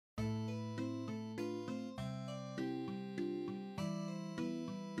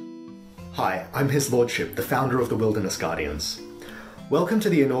Hi, I'm His Lordship, the founder of the Wilderness Guardians. Welcome to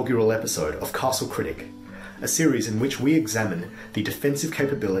the inaugural episode of Castle Critic, a series in which we examine the defensive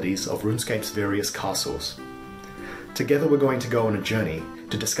capabilities of RuneScape's various castles. Together we're going to go on a journey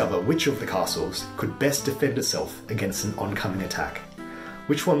to discover which of the castles could best defend itself against an oncoming attack.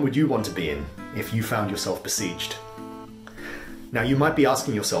 Which one would you want to be in if you found yourself besieged? Now you might be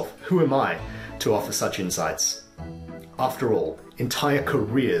asking yourself, who am I to offer such insights? After all, entire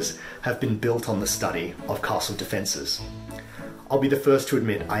careers have been built on the study of castle defences. I'll be the first to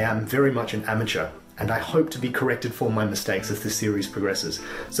admit I am very much an amateur, and I hope to be corrected for my mistakes as this series progresses,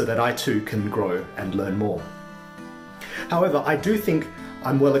 so that I too can grow and learn more. However, I do think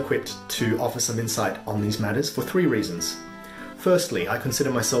I'm well equipped to offer some insight on these matters for three reasons. Firstly, I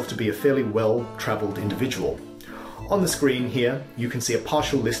consider myself to be a fairly well-travelled individual. On the screen here, you can see a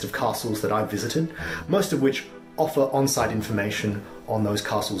partial list of castles that I've visited, most of which offer on-site information on those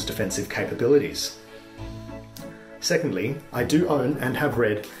castles' defensive capabilities. Secondly, I do own and have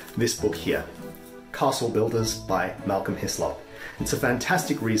read this book here, Castle Builders by Malcolm Hislop. It's a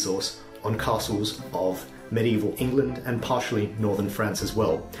fantastic resource on castles of medieval England and partially northern France as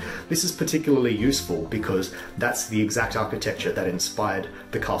well. This is particularly useful because that's the exact architecture that inspired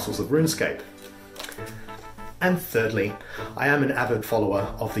the castles of RuneScape. And thirdly, I am an avid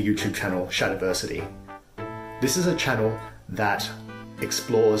follower of the YouTube channel Shadowversity. This is a channel that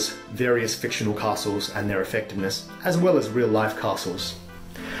explores various fictional castles and their effectiveness, as well as real-life castles.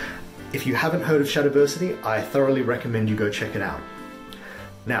 If you haven't heard of Shadowversity, I thoroughly recommend you go check it out.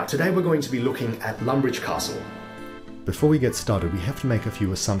 Now, today we're going to be looking at Lumbridge Castle. Before we get started, we have to make a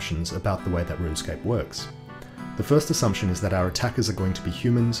few assumptions about the way that RuneScape works. The first assumption is that our attackers are going to be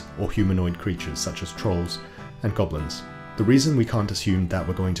humans or humanoid creatures such as trolls and goblins. The reason we can't assume that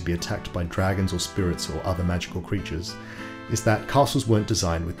we're going to be attacked by dragons or spirits or other magical creatures is that castles weren't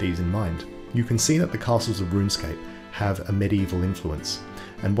designed with these in mind. You can see that the castles of RuneScape have a medieval influence,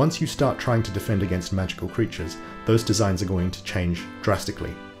 and once you start trying to defend against magical creatures, those designs are going to change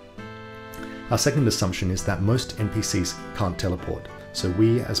drastically. Our second assumption is that most NPCs can't teleport, so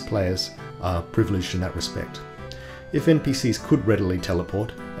we as players are privileged in that respect. If NPCs could readily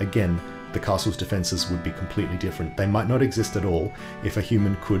teleport, again, the castle's defences would be completely different. They might not exist at all if a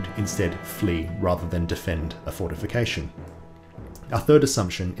human could instead flee rather than defend a fortification. Our third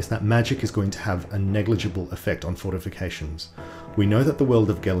assumption is that magic is going to have a negligible effect on fortifications. We know that the world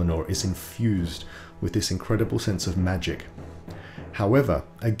of Gelenor is infused with this incredible sense of magic. However,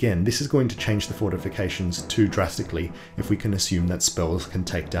 again, this is going to change the fortifications too drastically if we can assume that spells can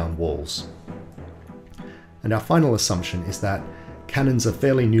take down walls. And our final assumption is that cannons are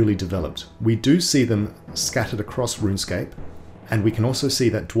fairly newly developed. We do see them scattered across RuneScape, and we can also see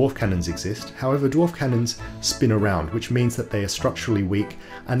that dwarf cannons exist. However, dwarf cannons spin around, which means that they are structurally weak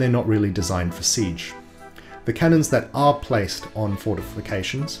and they're not really designed for siege. The cannons that are placed on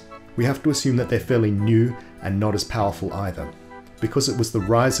fortifications, we have to assume that they're fairly new and not as powerful either, because it was the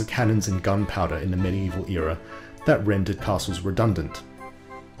rise of cannons and gunpowder in the medieval era that rendered castles redundant.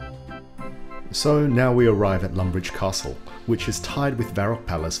 So now we arrive at Lumbridge Castle, which is tied with Varrock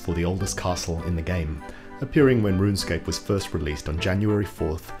Palace for the oldest castle in the game, appearing when RuneScape was first released on January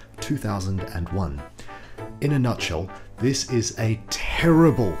 4th, 2001. In a nutshell, this is a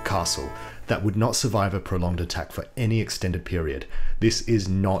terrible castle that would not survive a prolonged attack for any extended period. This is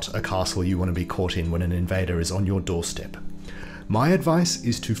not a castle you want to be caught in when an invader is on your doorstep. My advice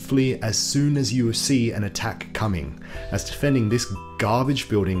is to flee as soon as you see an attack coming, as defending this garbage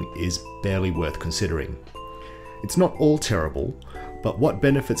building is barely worth considering. It's not all terrible, but what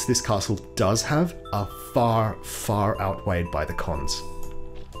benefits this castle does have are far, far outweighed by the cons.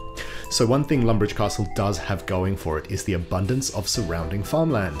 So one thing Lumbridge Castle does have going for it is the abundance of surrounding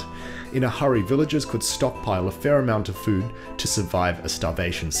farmland. In a hurry, villagers could stockpile a fair amount of food to survive a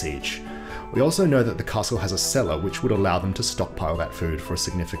starvation siege. We also know that the castle has a cellar which would allow them to stockpile that food for a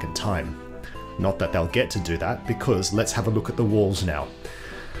significant time. Not that they'll get to do that, because let's have a look at the walls now.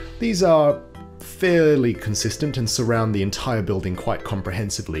 These are fairly consistent and surround the entire building quite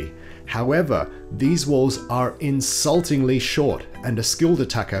comprehensively. However, these walls are insultingly short, and a skilled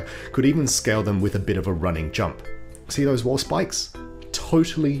attacker could even scale them with a bit of a running jump. See those wall spikes?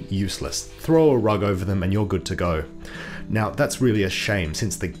 Totally useless. Throw a rug over them and you're good to go. Now that's really a shame,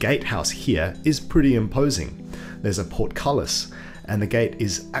 since the gatehouse here is pretty imposing. There's a portcullis, and the gate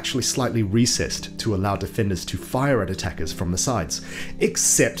is actually slightly recessed to allow defenders to fire at attackers from the sides.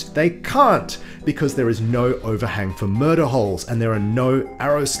 Except they can't, because there is no overhang for murder holes and there are no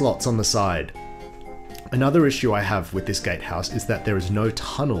arrow slots on the side. Another issue I have with this gatehouse is that there is no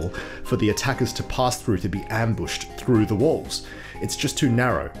tunnel for the attackers to pass through to be ambushed through the walls. It's just too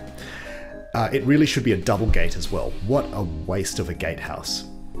narrow. It really should be a double gate as well. What a waste of a gatehouse.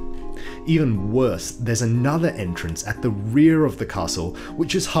 Even worse, there's another entrance at the rear of the castle,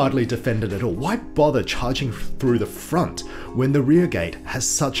 which is hardly defended at all. Why bother charging through the front when the rear gate has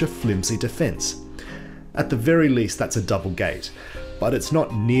such a flimsy defense? At the very least, that's a double gate, but it's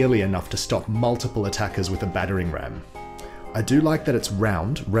not nearly enough to stop multiple attackers with a battering ram. I do like that it's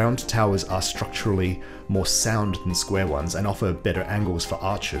round. Round towers are structurally more sound than square ones and offer better angles for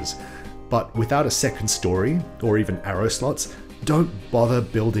archers, but without a second story, or even arrow slots, don't bother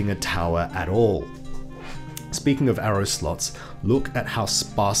building a tower at all. Speaking of arrow slots, look at how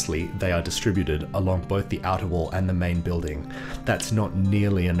sparsely they are distributed along both the outer wall and the main building. That's not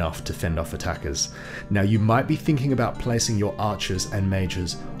nearly enough to fend off attackers. Now you might be thinking about placing your archers and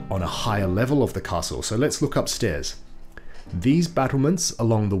mages on a higher level of the castle, so let's look upstairs. These battlements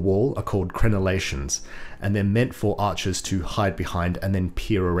along the wall are called crenellations, and they're meant for archers to hide behind and then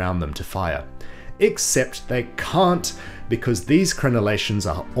peer around them to fire. Except they can't, because these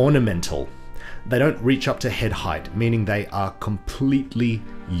crenellations are ornamental. They don't reach up to head height, meaning they are completely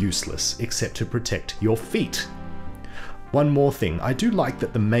useless, except to protect your feet. One more thing, I do like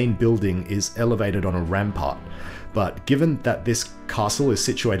that the main building is elevated on a rampart, but given that this castle is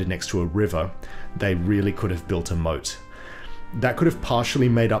situated next to a river, they really could have built a moat. That could have partially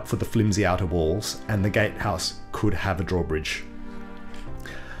made up for the flimsy outer walls, and the gatehouse could have a drawbridge.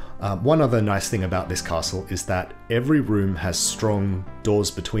 One other nice thing about this castle is that every room has strong doors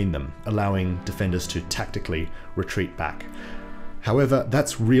between them, allowing defenders to tactically retreat back. However,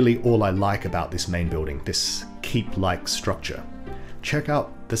 that's really all I like about this main building, this keep-like structure. Check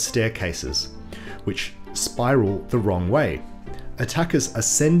out the staircases, which spiral the wrong way. Attackers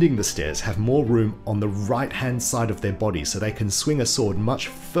ascending the stairs have more room on the right-hand side of their body, so they can swing a sword much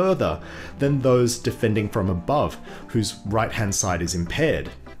further than those defending from above, whose right-hand side is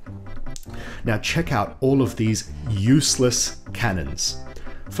impaired. Now check out all of these useless cannons.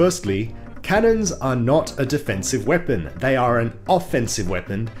 Firstly, cannons are not a defensive weapon. They are an offensive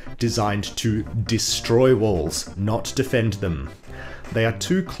weapon designed to destroy walls, not defend them. They are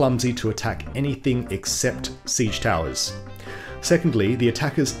too clumsy to attack anything except siege towers. Secondly, the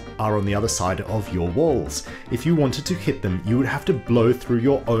attackers are on the other side of your walls. If you wanted to hit them, you would have to blow through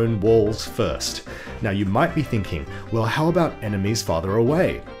your own walls first. Now you might be thinking, well, how about enemies farther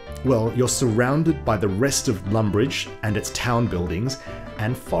away? Well, you're surrounded by the rest of Lumbridge and its town buildings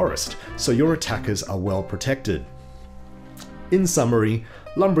and forest, so your attackers are well protected. In summary,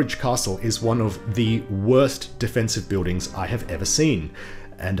 Lumbridge Castle is one of the worst defensive buildings I have ever seen,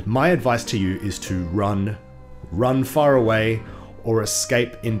 and my advice to you is to run far away, or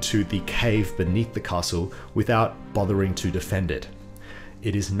escape into the cave beneath the castle without bothering to defend it.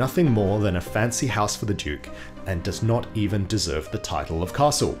 It is nothing more than a fancy house for the Duke, and does not even deserve the title of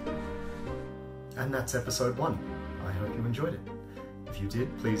castle. And that's episode 1. I hope you enjoyed it. If you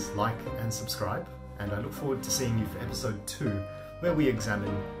did, please like and subscribe, and I look forward to seeing you for episode 2, where we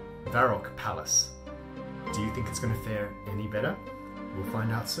examine Varrock Palace. Do you think it's going to fare any better? We'll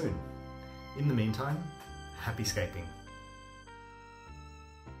find out soon. In the meantime, happy scaping.